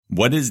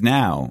What is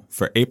now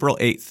for April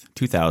 8th,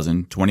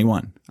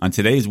 2021. On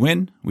today's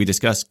Win, we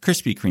discuss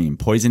Krispy Kreme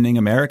poisoning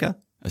America.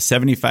 A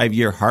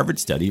 75-year Harvard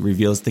study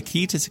reveals the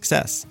key to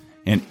success.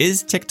 And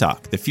is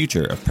TikTok the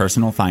future of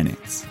personal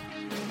finance?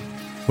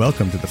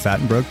 Welcome to the Fat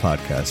and Broke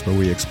podcast, where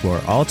we explore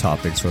all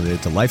topics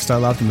related to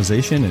lifestyle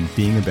optimization and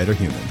being a better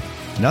human.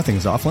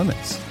 Nothing's off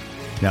limits.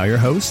 Now your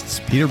hosts,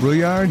 Peter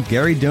Brouillard,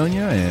 Gary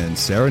Donia, and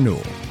Sarah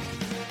Newell.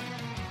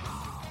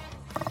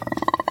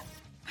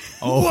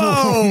 Oh,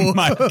 whoa.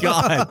 My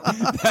God.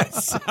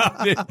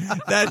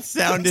 That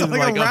sounded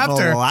like a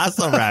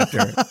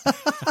velociraptor.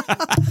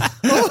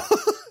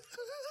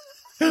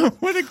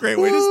 What a great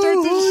way to start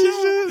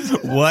this show.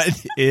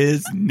 What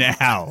is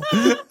now?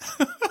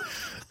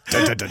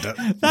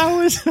 That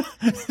was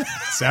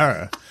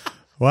Sarah.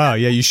 Wow.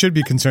 Yeah, you should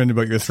be concerned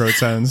about your throat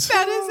sounds.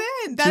 That is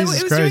it. It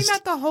was doing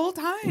that the whole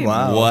time.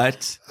 Wow.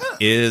 What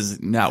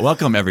is now?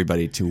 Welcome,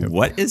 everybody, to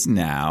What is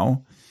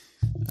Now?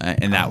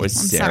 And that was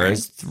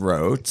Sarah's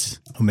throat.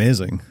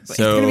 Amazing. So, it's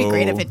going to be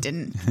great if it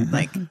didn't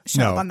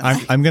show up on the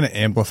mic. I'm going to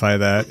amplify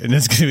that, and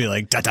it's going to be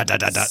like da da da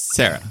da da.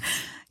 Sarah.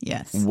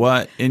 Yes.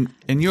 What in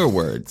your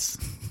words,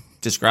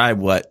 describe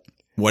what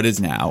is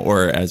now,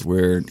 or as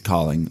we're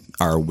calling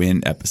our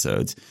Win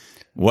episodes.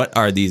 What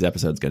are these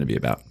episodes going to be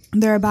about?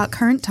 They're about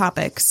current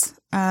topics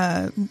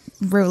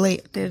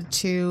related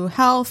to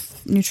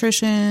health,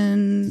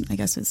 nutrition. I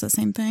guess it's the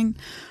same thing.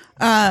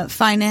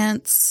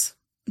 Finance.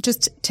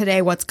 Just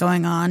today, what's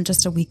going on?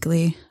 Just a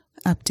weekly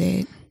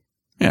update.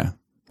 Yeah.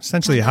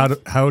 Essentially, how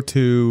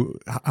to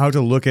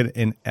look at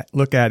and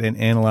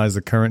analyze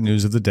the current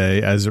news of the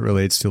day as it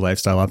relates to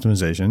lifestyle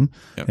optimization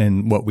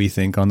and what we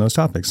think on those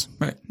topics.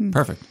 Right.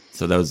 Perfect.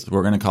 So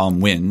we're going to call them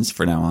wins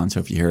for now on. So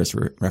if you hear us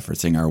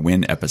referencing our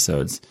win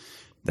episodes,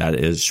 that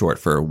is short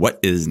for what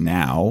is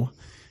now,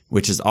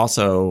 which is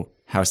also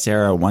how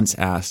Sarah once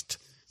asked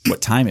what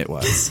time it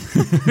was,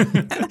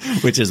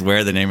 which is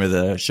where the name of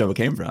the show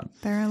came from.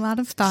 There are a lot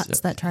of thoughts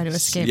that try to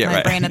escape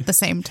my brain at the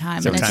same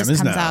time, and it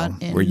just comes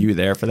out. Were you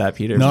there for that,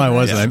 Peter? No, I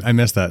wasn't. I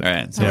missed that. All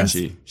right. So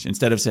she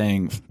instead of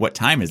saying, what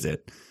time is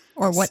it?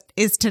 Or what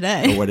is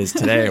today? Or what is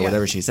today, or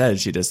whatever she said,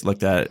 she just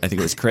looked at, I think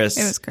it was Chris.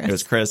 It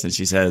was Chris. And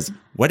she says,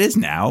 what is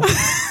now?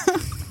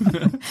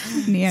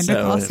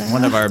 Neanderthal So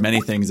one of our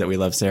many things that we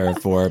love Sarah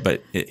for,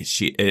 but it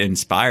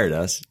inspired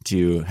us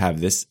to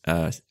have this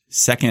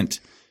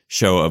second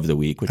show of the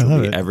week, which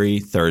will be every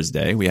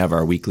Thursday. We have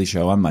our weekly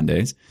show on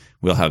Mondays.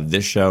 We'll have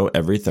this show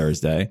every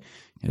Thursday.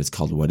 It's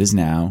called What Is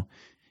Now?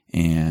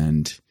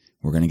 And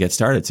we're going to get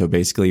started. So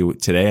basically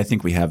today, I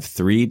think we have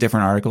 3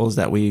 different articles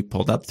that we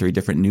pulled up, 3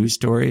 different news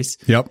stories.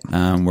 Yep.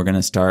 We're going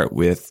to start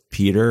with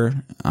Peter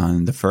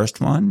on the first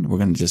one. We're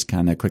going to just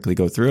kind of quickly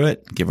go through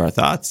it, give our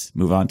thoughts,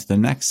 move on to the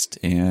next.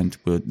 And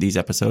these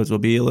episodes will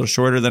be a little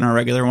shorter than our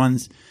regular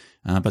ones,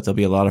 but they'll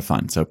be a lot of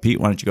fun. So Pete,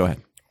 why don't you go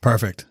ahead?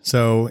 Perfect.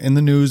 So in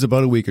the news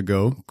about a week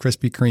ago,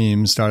 Krispy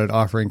Kreme started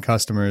offering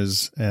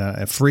customers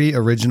a free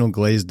original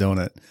glazed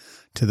donut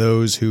to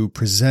those who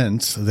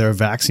present their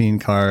vaccine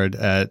card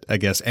at, I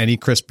guess, any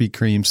Krispy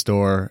Kreme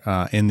store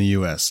in the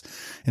U.S.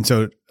 And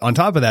so on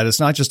top of that, it's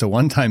not just a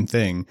one-time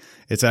thing.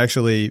 It's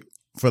actually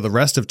for the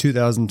rest of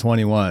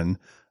 2021,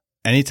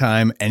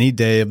 anytime, any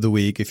day of the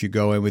week, if you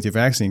go in with your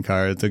vaccine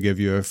card, they'll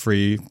give you a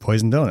free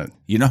poison donut.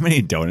 You know how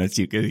many donuts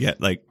you could get,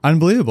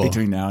 unbelievable,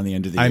 between now and the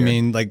end of the year? I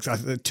mean,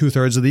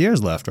 2/3 of the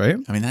year's left, right?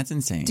 I mean, that's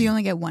insane. Do you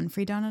only get one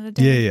free donut a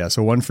day? Yeah.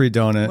 So one free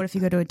donut. What if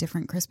you go to a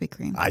different Krispy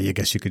Kreme? I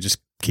guess you could just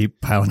keep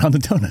piling on the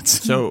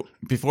donuts. So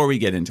before we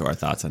get into our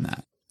thoughts on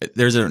that,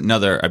 there's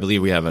another, I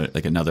believe we have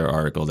another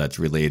article that's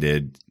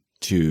related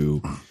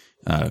to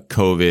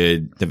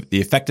COVID, the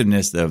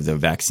effectiveness of the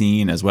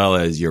vaccine, as well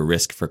as your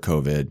risk for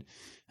COVID.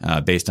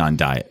 Based on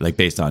diet,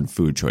 based on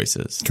food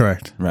choices.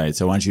 Correct. Right.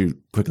 So why don't you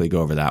quickly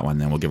go over that one,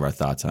 then we'll give our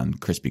thoughts on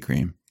Krispy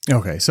Kreme.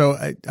 Okay. So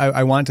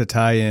I want to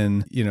tie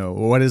in,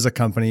 what is a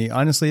company?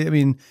 Honestly, I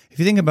mean, if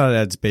you think about it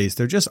at its base,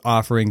 they're just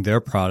offering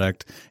their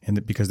product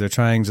and because they're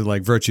trying to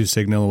virtue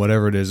signal or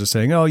whatever it is, they're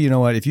saying, oh, you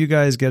know what, if you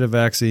guys get a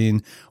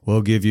vaccine,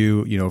 we'll give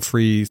you,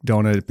 free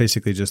donut,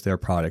 basically just their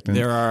product. And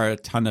there are a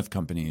ton of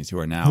companies who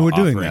are now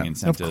offering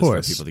incentives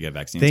for people to get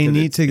vaccines.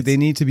 They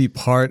need to be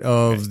part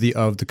of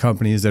the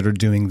companies that are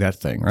doing that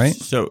thing, right?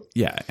 So,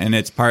 yeah. And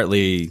it's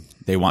partly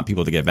they want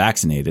people to get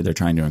vaccinated. They're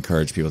trying to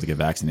encourage people to get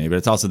vaccinated, but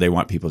it's also they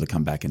want people to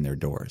come back in their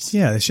doors.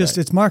 Yeah, it's just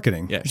it's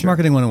marketing. Yeah, it's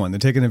marketing 101. They're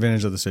taking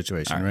advantage of the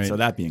situation, right? So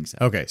that being said.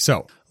 Okay,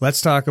 so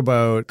let's talk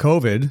about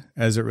COVID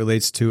as it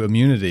relates to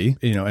immunity,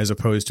 as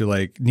opposed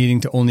to needing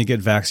to only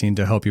get vaccine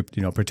to help you,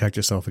 protect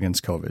yourself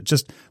against COVID.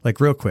 Just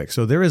real quick.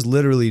 So there is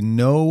literally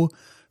no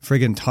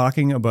friggin'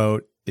 talking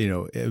about,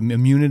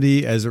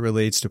 immunity as it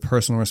relates to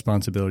personal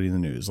responsibility in the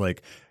news.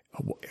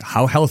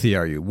 How healthy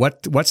are you?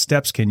 What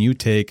steps can you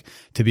take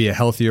to be a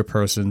healthier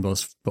person,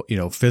 both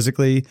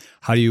physically?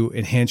 How do you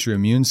enhance your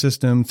immune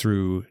system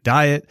through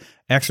diet,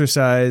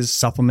 exercise,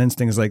 supplements,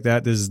 things like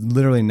that? There's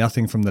literally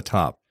nothing from the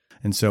top.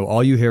 And so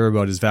all you hear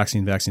about is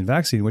vaccine,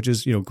 which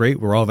is, great.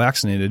 We're all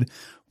vaccinated,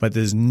 but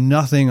there's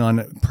nothing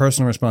on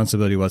personal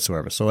responsibility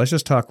whatsoever. So let's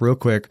just talk real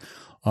quick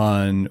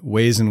on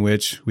ways in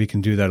which we can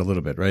do that a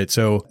little bit, right?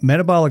 So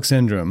metabolic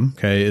syndrome,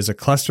 okay, is a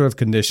cluster of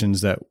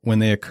conditions that when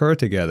they occur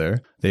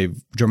together, they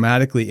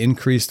dramatically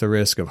increase the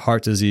risk of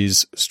heart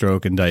disease,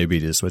 stroke, and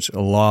diabetes, which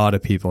a lot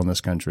of people in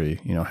this country,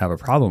 have a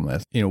problem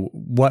with.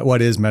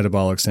 What is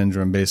metabolic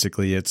syndrome?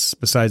 Basically, it's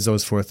besides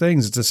those four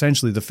things, it's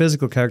essentially the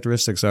physical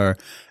characteristics are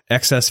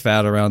excess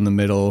fat around the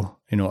middle,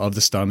 of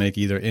the stomach,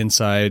 either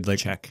inside, like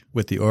check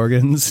with the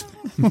organs.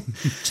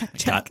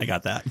 check. I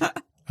got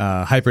that.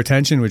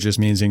 Hypertension, which just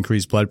means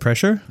increased blood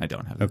pressure. I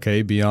don't have that.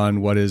 Okay,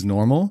 beyond what is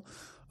normal.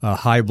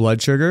 High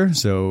blood sugar,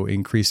 so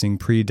increasing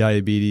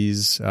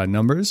pre-diabetes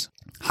numbers.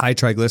 High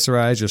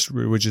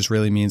triglycerides, which just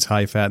really means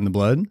high fat in the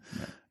blood.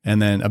 Yeah. And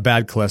then a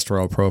bad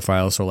cholesterol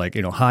profile, so like,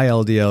 high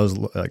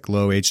LDLs, like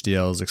low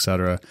HDLs, et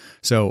cetera.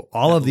 So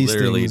all of these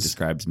literally things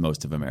describes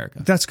most of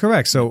America. That's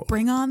correct. So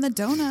bring on the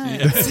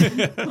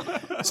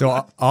donuts.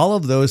 So all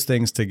of those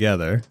things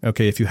together,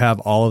 okay, if you have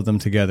all of them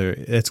together,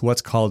 it's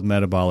what's called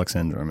metabolic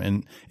syndrome.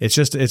 And it's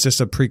just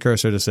a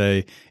precursor to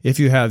say, if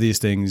you have these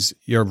things,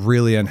 you're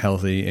really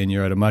unhealthy and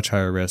you're at a much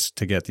higher risk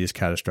to get these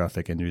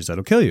catastrophic injuries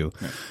that'll kill you.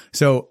 Right.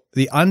 So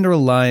the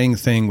underlying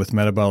thing with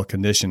metabolic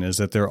condition is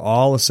that they're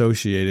all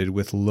associated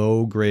with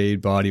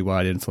low-grade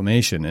body-wide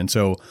inflammation. And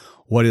so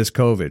what is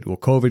COVID? Well,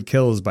 COVID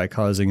kills by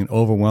causing an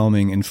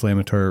overwhelming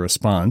inflammatory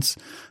response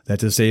that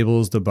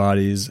disables the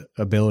body's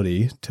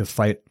ability to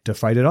fight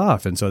it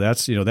off. And so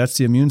that's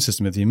the immune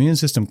system. If the immune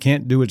system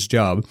can't do its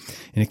job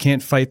and it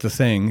can't fight the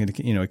thing, and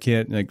it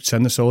can't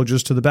send the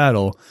soldiers to the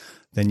battle,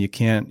 then you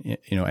can't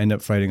end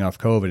up fighting off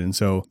COVID. And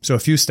so a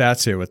few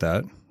stats here with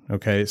that.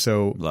 Okay,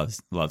 so love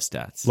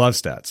stats. Love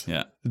stats.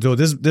 Yeah. So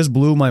this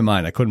blew my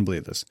mind. I couldn't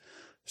believe this.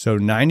 So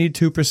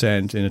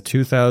 92% in a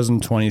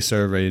 2020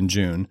 survey in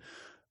June,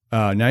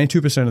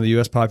 92% of the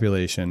U.S.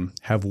 population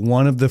have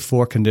one of the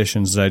four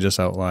conditions that I just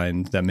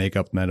outlined that make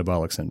up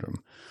metabolic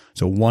syndrome.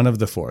 So one of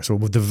the four.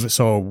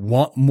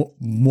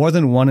 More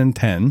than 1 in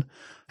 10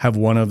 have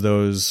one of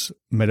those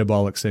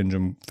metabolic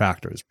syndrome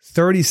factors.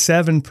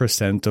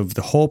 37% of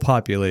the whole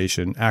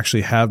population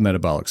actually have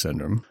metabolic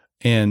syndrome.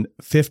 And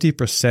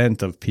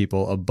 50% of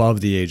people above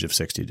the age of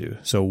 60 do.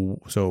 So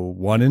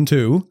 1 in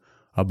 2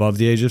 above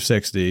the age of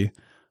 60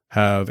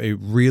 have a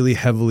really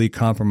heavily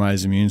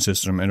compromised immune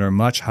system and are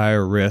much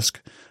higher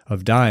risk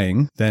of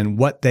dying than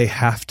what they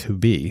have to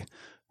be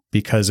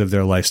because of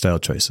their lifestyle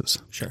choices.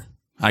 Sure.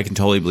 I can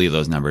totally believe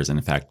those numbers. And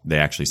in fact, they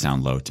actually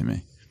sound low to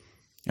me.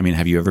 I mean,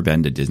 have you ever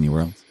been to Disney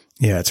World?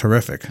 Yeah, it's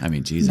horrific. I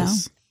mean,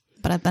 Jesus. No,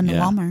 but I've been to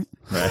Walmart.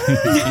 Right.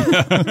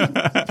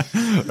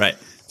 Right.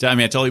 So, I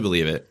mean, I totally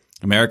believe it.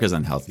 America's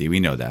unhealthy. We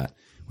know that.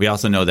 We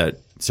also know that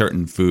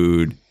certain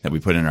food that we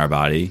put in our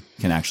body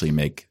can actually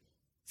make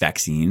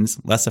vaccines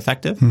less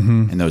effective.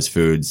 Mm-hmm. And those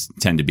foods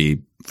tend to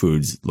be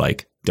foods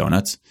like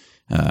donuts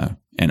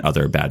and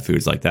other bad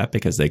foods like that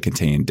because they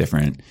contain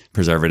different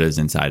preservatives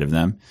inside of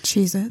them.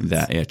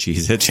 Cheez-Its.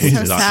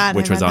 Cheez-Its,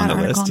 which was on the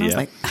list.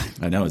 Yeah.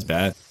 I know, it's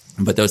bad.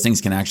 But those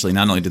things can actually,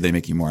 not only do they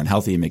make you more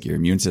unhealthy, make your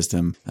immune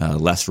system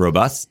less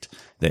robust,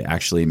 they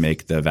actually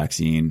make the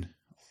vaccine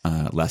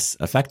less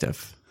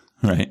effective.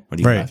 Right. What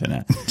are you laughing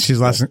at?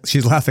 She's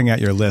laughing at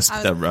your list.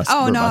 No,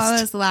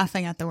 I was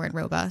laughing at the word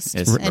robust.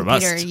 It's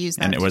robust. Peter used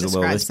that and it was to a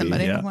little describe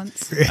lispy, somebody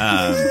once.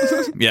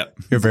 Yep.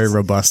 You're very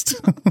robust.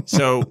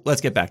 So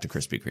let's get back to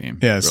Krispy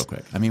Kreme real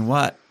quick. I mean,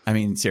 what? I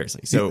mean,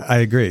 seriously. So I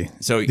agree.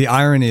 So the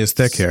irony is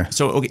thick here.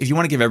 So okay, if you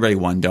want to give everybody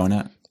one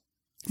donut,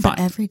 fine.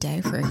 But every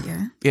day for a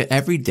year. Yeah,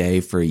 every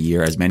day for a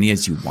year, as many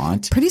as you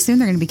want. Pretty soon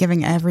they're going to be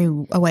giving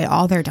away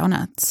all their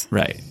donuts.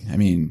 Right. I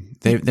mean,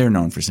 they're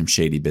known for some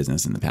shady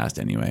business in the past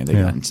anyway. They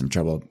got in some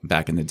trouble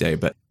back in the day.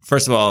 But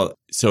first of all,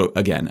 so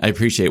again, I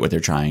appreciate what they're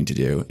trying to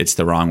do. It's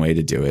the wrong way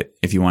to do it.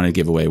 If you want to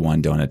give away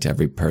one donut to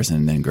every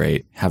person, then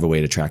great. Have a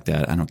way to track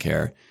that. I don't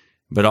care.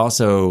 But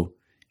also,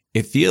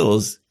 it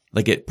feels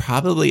like it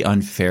probably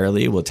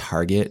unfairly will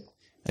target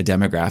a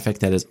demographic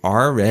that is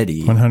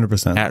already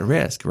 100% at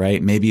risk,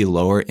 right? Maybe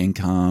lower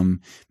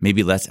income,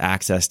 maybe less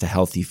access to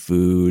healthy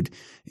food,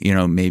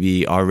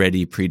 maybe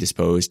already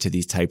predisposed to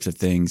these types of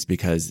things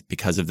because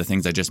of the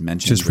things I just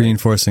mentioned. Just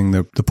reinforcing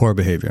the poor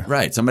behavior.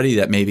 Right. Somebody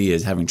that maybe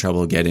is having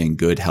trouble getting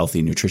good,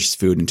 healthy, nutritious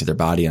food into their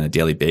body on a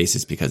daily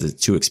basis because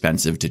it's too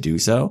expensive to do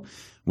so.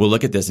 We'll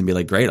look at this and be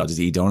like, great, I'll just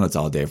eat donuts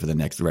all day for the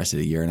rest of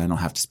the year and I don't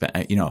have to spend,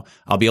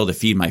 I'll be able to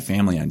feed my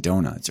family on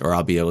donuts or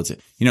I'll be able to,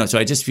 so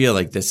I just feel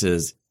like this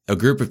is a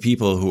group of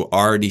people who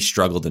already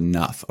struggled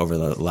enough over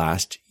the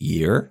last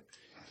year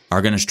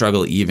are going to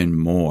struggle even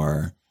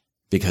more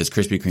because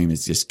Krispy Kreme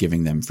is just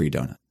giving them free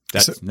donuts.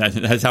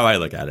 That's how I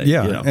look at it.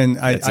 Yeah. And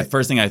it's the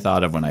first thing I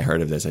thought of when I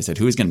heard of this. I said,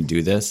 who's going to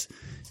do this?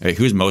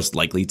 Who's most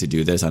likely to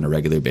do this on a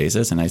regular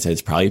basis? And I said,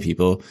 it's probably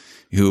people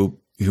who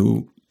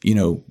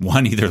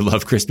one, either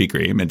love Krispy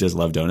Kreme and just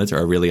love donuts or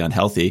are really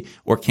unhealthy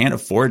or can't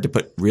afford to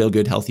put real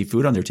good, healthy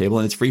food on their table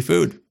and it's free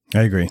food.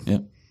 I agree. Yeah.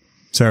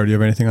 Sarah, do you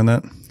have anything on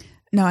that?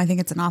 No, I think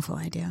it's an awful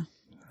idea.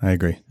 I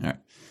agree. All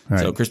right.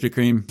 So Krispy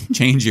Kreme,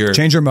 change your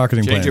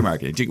marketing plan. Change your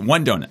marketing.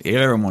 One donut. Give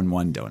everyone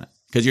one donut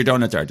because your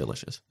donuts are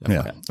delicious.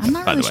 Yeah. I'm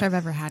not really sure I've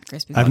ever had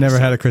Krispy Kreme. I've never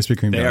had a Krispy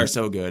Kreme donut. They are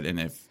so good. And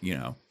if,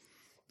 yeah.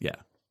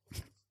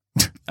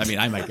 I mean,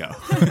 I might go.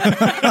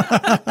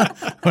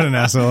 What an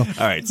asshole. All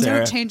right, Sarah.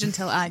 Don't change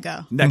until I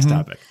go. Next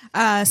topic.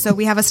 So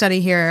we have a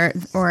study here,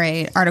 or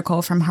a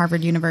article from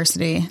Harvard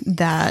University,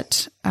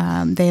 that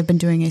they have been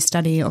doing a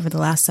study over the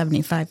last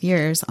 75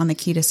 years on the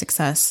key to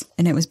success.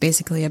 And it was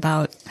basically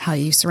about how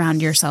you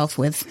surround yourself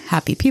with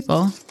happy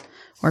people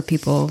or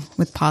people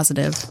with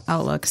positive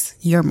outlooks.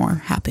 You're more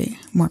happy,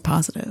 more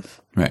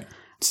positive. Right.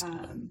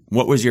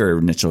 What was your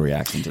initial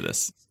reaction to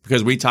this?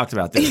 Because we talked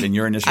about this, and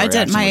your initial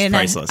reaction was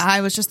priceless.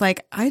 I was just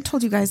like, I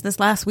told you guys this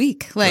last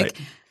week. Like,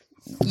 Right.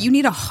 You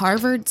need a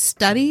Harvard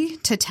study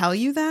to tell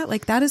you that?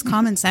 Like, that is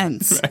common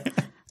sense. Right.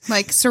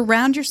 Like,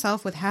 surround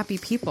yourself with happy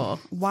people.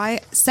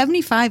 Why?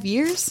 75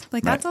 years?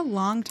 Like, that's a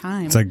long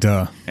time. It's like,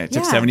 duh. It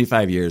took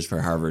 75 years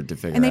for Harvard to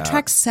figure out. And they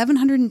tracked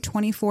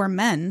 724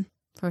 men,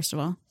 first of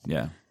all.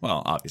 Yeah.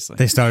 Well, obviously.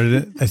 They started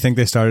it. I think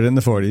they started it in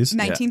the 40s.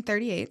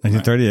 1938.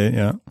 1938,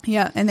 yeah.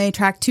 Yeah, and they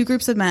tracked two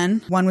groups of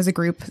men. One was a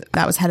group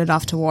that was headed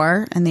off to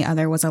war, and the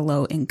other was a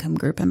low-income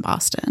group in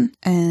Boston.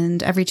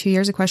 And every 2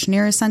 years, a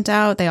questionnaire is sent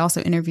out. They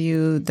also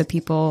interview the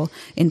people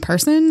in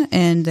person,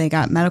 and they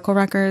got medical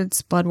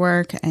records, blood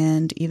work,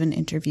 and even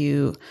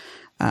interview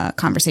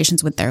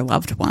conversations with their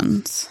loved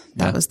ones.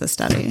 That was the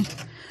study.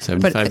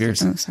 75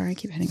 years. Oh, sorry, I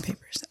keep hitting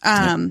papers.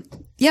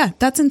 Yeah,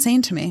 that's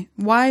insane to me.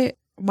 Why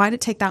did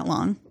it take that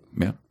long?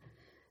 Yeah.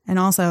 And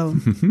also,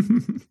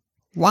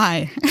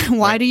 why?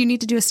 Why do you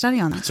need to do a study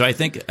on that? So I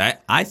think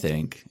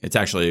it's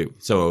actually,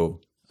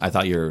 so I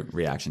thought your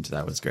reaction to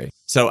that was great.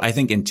 So I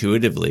think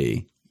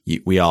intuitively,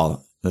 we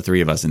all, the three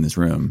of us in this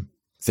room,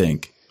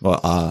 think, well,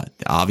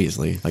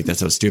 obviously, like, that's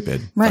so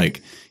stupid. Right.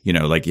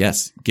 Like,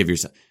 yes, give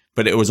yourself.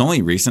 But it was only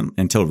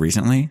until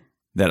recently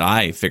that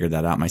I figured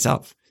that out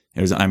myself.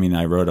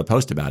 I wrote a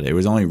post about it. It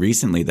was only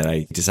recently that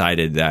I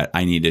decided that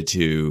I needed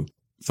to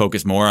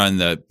focus more on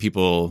the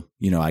people,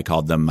 I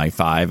called them my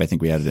five. I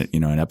think we had,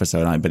 an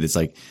episode on it, but it's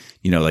like,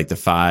 like the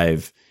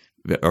five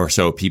or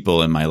so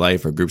people in my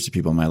life, or groups of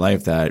people in my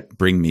life that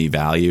bring me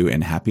value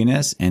and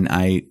happiness. And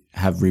I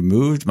have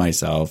removed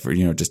myself, or,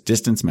 just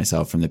distanced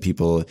myself from the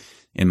people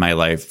in my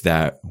life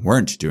that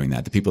weren't doing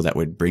that, the people that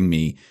would bring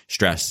me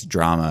stress,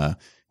 drama,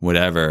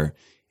 whatever.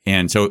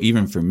 And so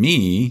even for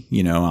me,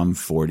 I'm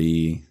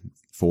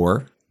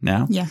 44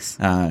 now. Yes.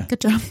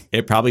 Good job.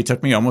 It probably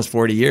took me almost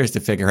 40 years to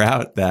figure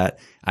out that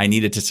I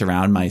needed to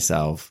surround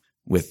myself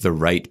with the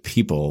right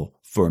people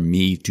for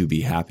me to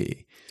be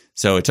happy.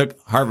 So it took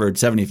Harvard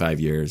 75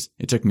 years.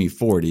 It took me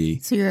 40.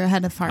 So you're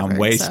ahead of Harvard. I'm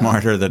way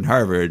smarter than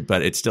Harvard,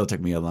 but it still took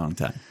me a long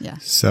time. Yeah.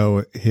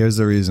 So here's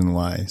the reason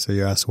why. So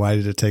you asked, why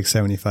did it take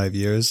 75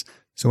 years?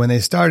 So when they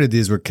started,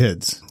 these were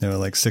kids. They were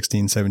like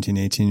 16, 17,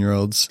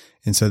 18-year-olds.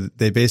 And so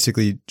they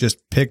basically just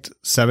picked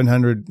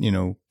 700,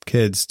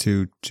 kids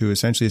to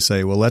essentially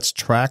say, well, let's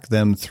track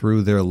them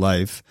through their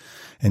life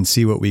and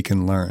see what we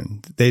can learn.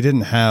 They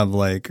didn't have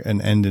like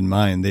an end in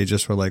mind. They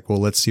just were like, well,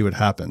 let's see what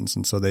happens.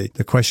 And so the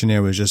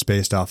questionnaire was just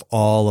based off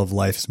all of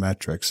life's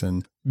metrics.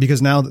 And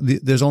because now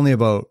there's only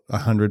about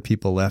 100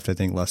 people left, I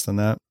think less than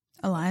that.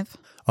 Alive.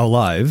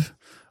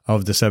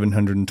 Of the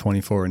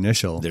 724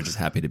 initial. They're just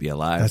happy to be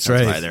alive. That's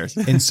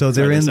right. And so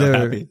they're in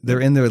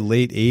their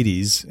late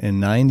 80s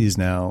and 90s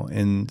now.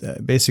 And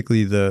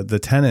basically the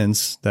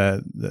tenets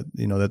that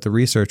the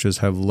researchers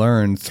have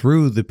learned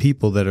through the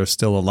people that are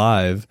still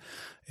alive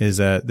is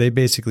that they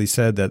basically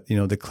said that,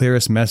 the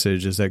clearest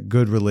message is that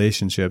good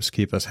relationships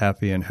keep us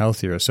happy and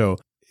healthier. So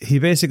he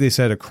basically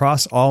said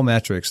across all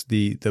metrics,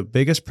 the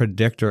biggest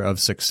predictor of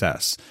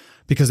success,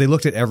 because they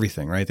looked at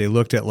everything, right? They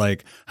looked at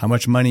like how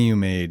much money you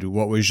made,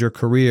 what was your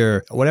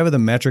career, whatever the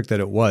metric that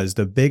it was,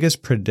 the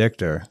biggest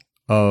predictor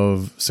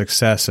of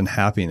success and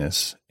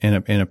happiness in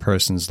a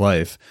person's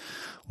life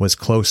was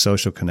close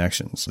social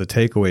connections. The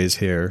takeaways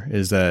here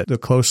is that the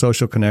close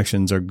social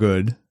connections are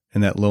good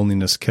and that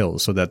loneliness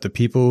kills. So that the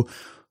people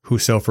who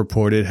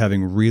self-reported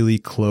having really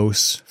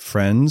close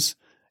friends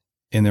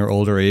in their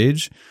older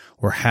age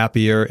were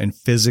happier and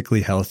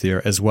physically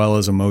healthier, as well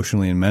as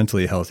emotionally and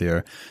mentally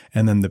healthier.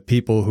 And then the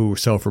people who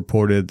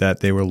self-reported that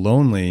they were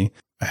lonely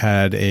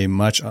had a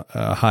much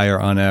higher,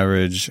 on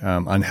average,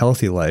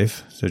 unhealthy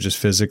life. So just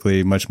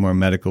physically, much more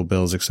medical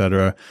bills, et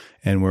cetera,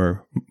 and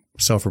were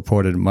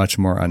self-reported much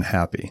more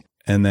unhappy.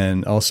 And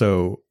then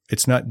also,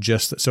 it's not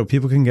just, so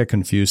people can get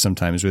confused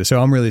sometimes with,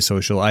 so I'm really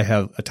social. I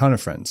have a ton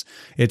of friends.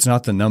 It's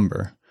not the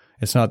number.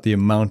 It's not the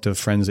amount of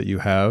friends that you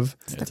have.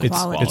 It's the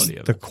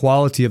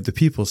quality of the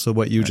people. So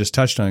what you just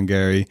touched on,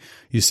 Gary,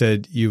 you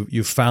said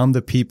you found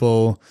the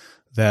people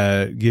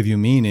that give you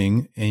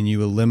meaning and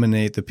you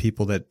eliminate the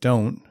people that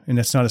don't. And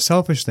it's not a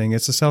selfish thing.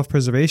 It's a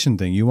self-preservation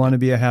thing. You want to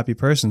be a happy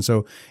person.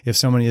 So if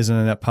somebody isn't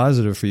a net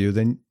positive for you,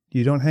 then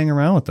you don't hang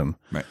around with them.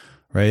 Right.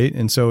 Right.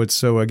 And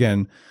so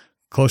again,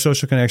 close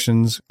social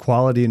connections,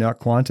 quality, not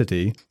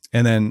quantity.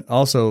 And then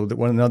also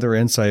another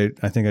insight,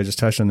 I think I just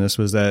touched on this,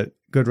 was that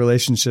good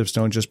relationships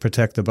don't just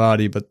protect the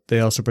body, but they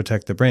also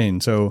protect the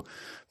brain. So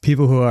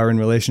people who are in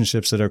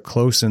relationships that are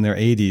close in their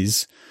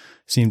 80s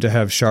seem to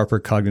have sharper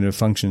cognitive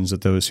functions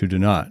than those who do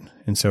not.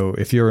 And so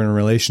if you're in a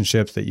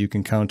relationship that you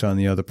can count on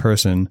the other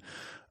person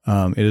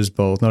it is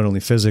both not only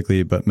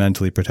physically but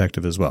mentally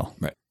protective as well.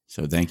 Right.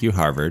 So thank you,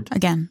 Harvard.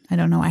 Again, I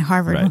don't know why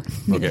Harvard. Right.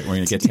 We're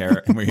going to get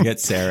Tara. We're going to get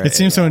Sarah. It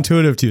seems so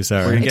intuitive to you,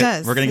 Sarah. It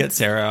does. We're going to get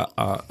Sarah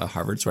a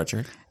Harvard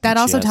sweatshirt. That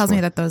also tells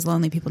me that those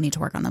lonely people need to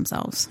work on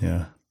themselves.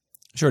 Yeah.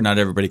 Sure. Not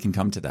everybody can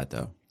come to that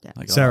though. Yeah.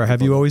 Like Sarah,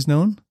 have you always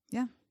known?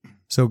 Yeah.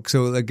 So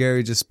like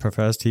Gary just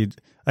professed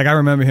I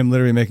remember him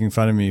literally making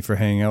fun of me for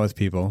hanging out with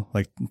people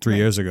like 3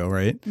 years ago,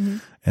 right? Mm-hmm.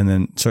 And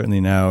then certainly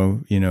now,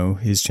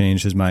 he's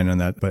changed his mind on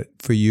that. But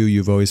for you,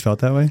 you've always felt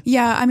that way?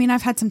 Yeah. I mean,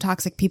 I've had some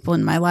toxic people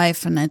in my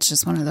life, and it's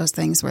just one of those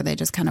things where they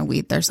just kind of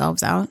weed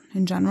themselves out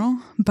in general.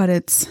 But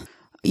it's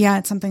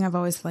something I've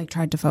always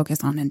tried to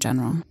focus on in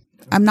general.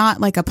 I'm not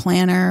like a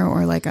planner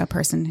or like a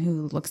person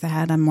who looks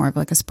ahead. I'm more of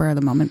like a spur of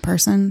the moment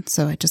person.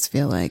 So I just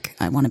feel like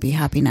I want to be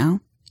happy now.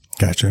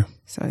 Gotcha.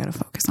 So I got to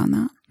focus on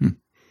that.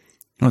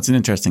 Well, it's an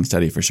interesting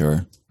study for sure.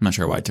 I'm not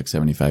sure why it took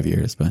 75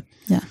 years, but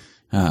yeah.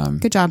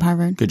 Good job,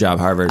 Harvard. Good job,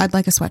 Harvard. I'd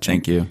like a sweatshirt.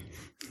 Thank you.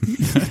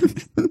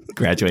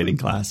 Graduating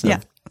class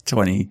of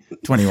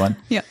 2021.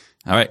 Yeah.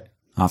 All right.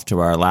 Off to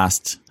our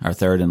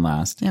third and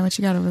last. Yeah, what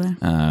you got over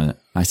there?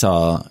 I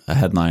saw a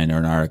headline or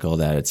an article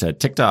that it said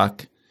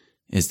TikTok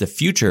is the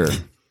future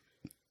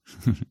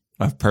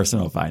of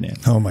personal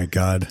finance. Oh my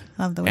God.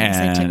 Love the way you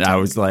say TikTok. And I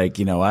was like,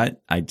 you know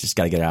what? I just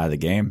got to get out of the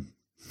game.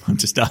 I'm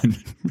just done.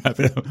 Wrap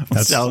it up.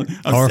 I'm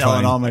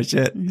selling all my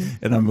shit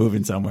and I'm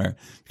moving somewhere.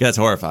 That's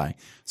horrifying.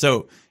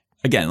 So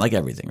again, like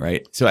everything,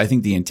 right? So I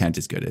think the intent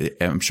is good.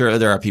 I'm sure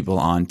there are people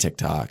on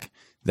TikTok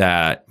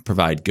that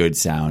provide good,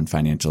 sound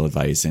financial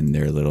advice in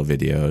their little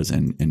videos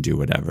and do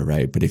whatever,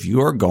 right? But if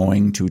you are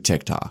going to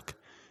TikTok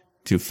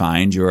to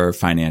find your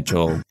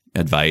financial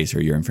advice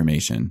or your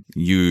information,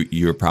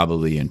 you're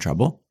probably in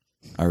trouble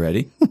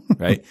already,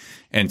 right?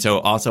 And so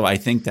also I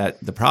think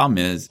that the problem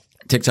is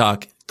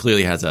TikTok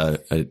clearly has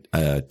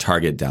a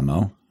target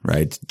demo,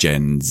 right?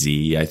 Gen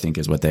Z, I think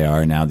is what they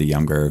are now, the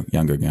younger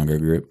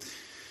group.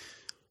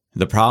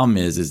 The problem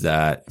is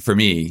that for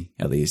me,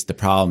 at least, the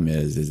problem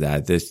is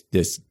that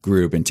this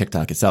group in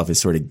TikTok itself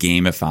is sort of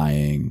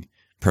gamifying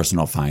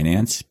personal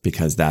finance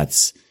because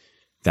that's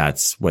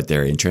what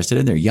they're interested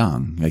in. They're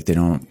young. Like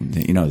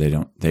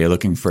they're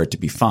looking for it to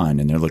be fun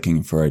and they're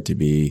looking for it to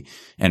be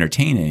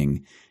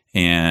entertaining.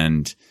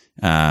 And,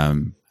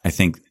 I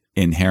think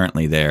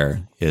inherently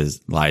there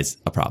lies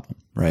a problem,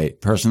 right?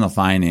 Personal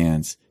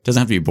finance doesn't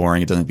have to be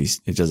boring. It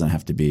doesn't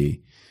have to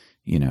be,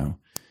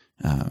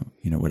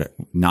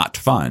 not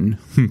fun,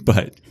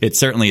 but it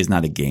certainly is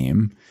not a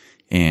game.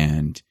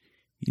 And,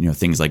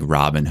 things like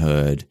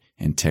Robinhood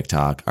and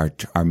TikTok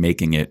are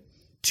making it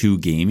too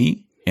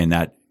gamey, and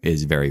that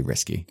is very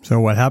risky. So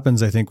what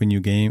happens, I think, when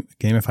you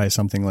gamify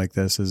something like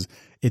this is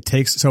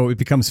it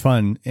becomes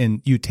fun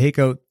and you take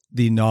out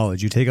the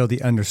knowledge, you take out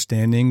the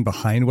understanding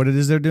behind what it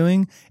is they're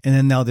doing, and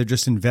then now they're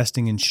just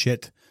investing in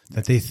shit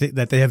that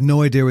they have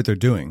no idea what they're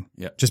doing,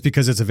 just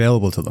because it's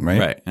available to them, right?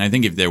 Right. And I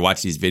think if they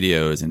watch these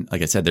videos, and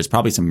like I said, there's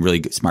probably some really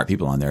good, smart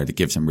people on there that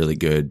give some really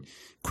good,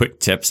 quick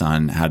tips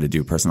on how to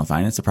do personal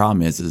finance. The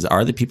problem is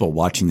are the people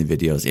watching the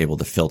videos able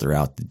to filter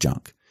out the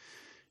junk?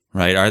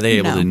 Right? Are they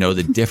able to know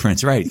the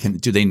difference? Right.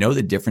 Do they know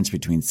the difference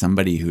between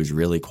somebody who's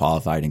really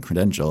qualified and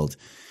credentialed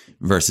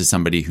versus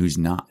somebody who's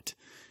not?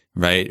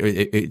 Right.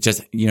 It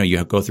just,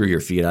 you go through your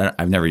feed.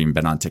 I've never even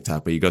been on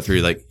TikTok, but you go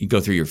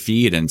through your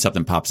feed and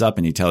something pops up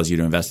and he tells you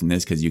to invest in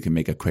this because you can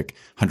make a quick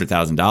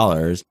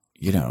 $100,000.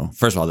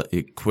 First of all,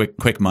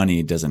 quick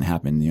money doesn't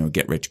happen.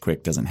 Get rich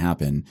quick doesn't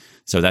happen.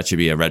 So that should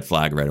be a red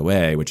flag right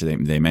away, which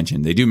they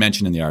mentioned. They do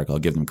mention in the article. I'll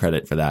give them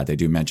credit for that. They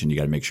do mention you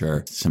got to make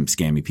sure some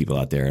scammy people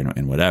out there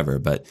and whatever,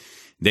 but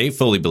they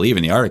fully believe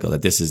in the article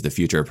that this is the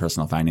future of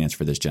personal finance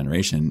for this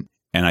generation.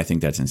 And I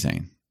think that's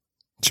insane.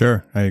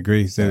 Sure, I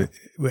agree. So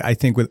I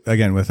think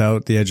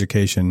without the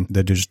education,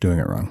 they're just doing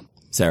it wrong.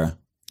 Sarah,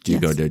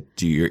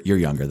 you're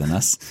younger than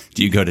us.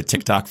 Do you go to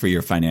TikTok for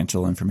your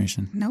financial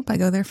information? Nope, I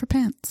go there for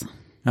pants.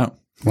 Oh,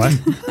 what?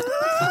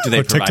 Do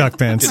they provide TikTok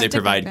pants? Do they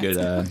provide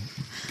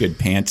good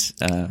pant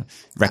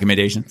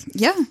recommendations?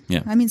 Yeah.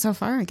 I mean, so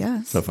far, I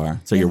guess. So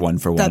far, so you're 1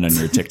 for 1 on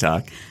your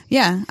TikTok.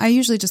 Yeah, I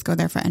usually just go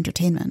there for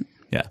entertainment.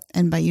 Yeah.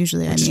 And by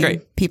usually, I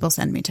mean people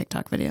send me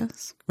TikTok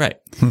videos. Right.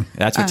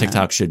 That's what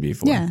TikTok should be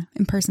for. Yeah.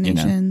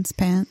 Impersonations,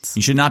 pants.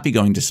 You should not be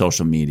going to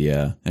social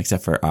media,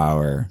 except for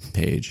our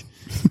page,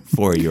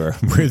 for your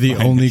We're the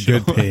only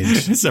good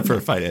page. Except for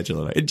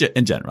financial advice.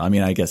 In general. I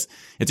mean, I guess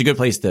it's a good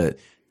place to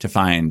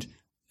find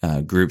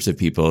groups of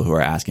people who are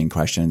asking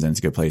questions, and it's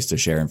a good place to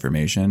share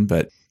information.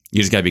 But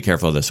you just got to be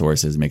careful of the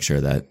sources, make sure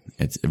that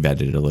it's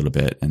vetted a little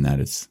bit and that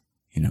it's,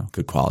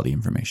 good quality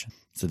information.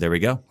 So there we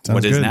go. Sounds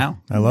What good. is now?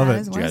 I love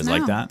it. Do you guys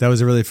like that? That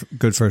was a really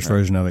good first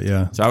version of it.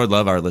 Yeah. So I would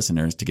love our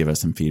listeners to give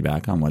us some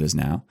feedback on what is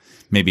now.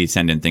 Maybe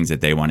send in things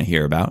that they want to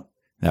hear about.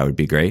 That would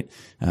be great.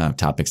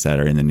 Topics that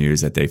are in the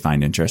news that they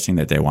find interesting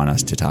that they want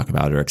us to talk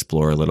about or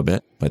explore a little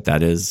bit. But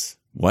that is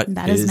what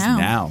is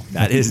now.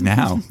 That is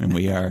now. And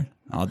we are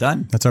all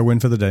done. That's our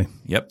win for the day.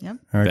 Yep. All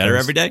right, Better guys.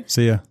 every day.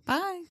 See ya.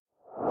 Bye.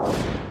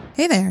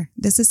 Hey there,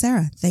 this is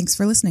Sarah. Thanks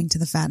for listening to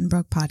the Fat and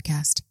Broke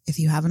podcast. If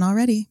you haven't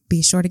already,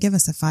 be sure to give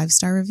us a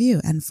 5-star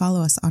review and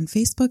follow us on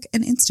Facebook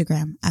and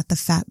Instagram at The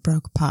Fat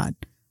Broke Pod.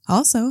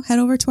 Also, head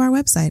over to our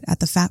website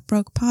at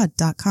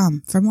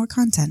thefatbrokepod.com for more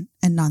content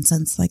and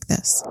nonsense like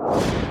this.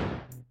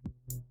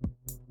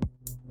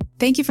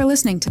 Thank you for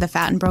listening to the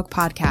Fat and Broke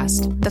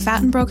podcast. The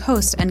Fat and Broke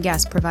host and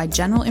guests provide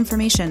general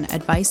information,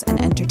 advice,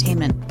 and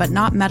entertainment, but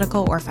not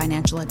medical or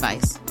financial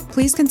advice.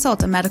 Please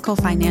consult a medical,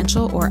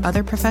 financial, or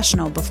other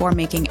professional before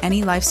making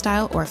any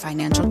lifestyle or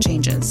financial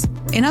changes.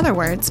 In other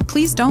words,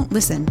 please don't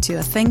listen to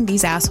a thing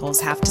these assholes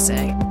have to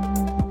say.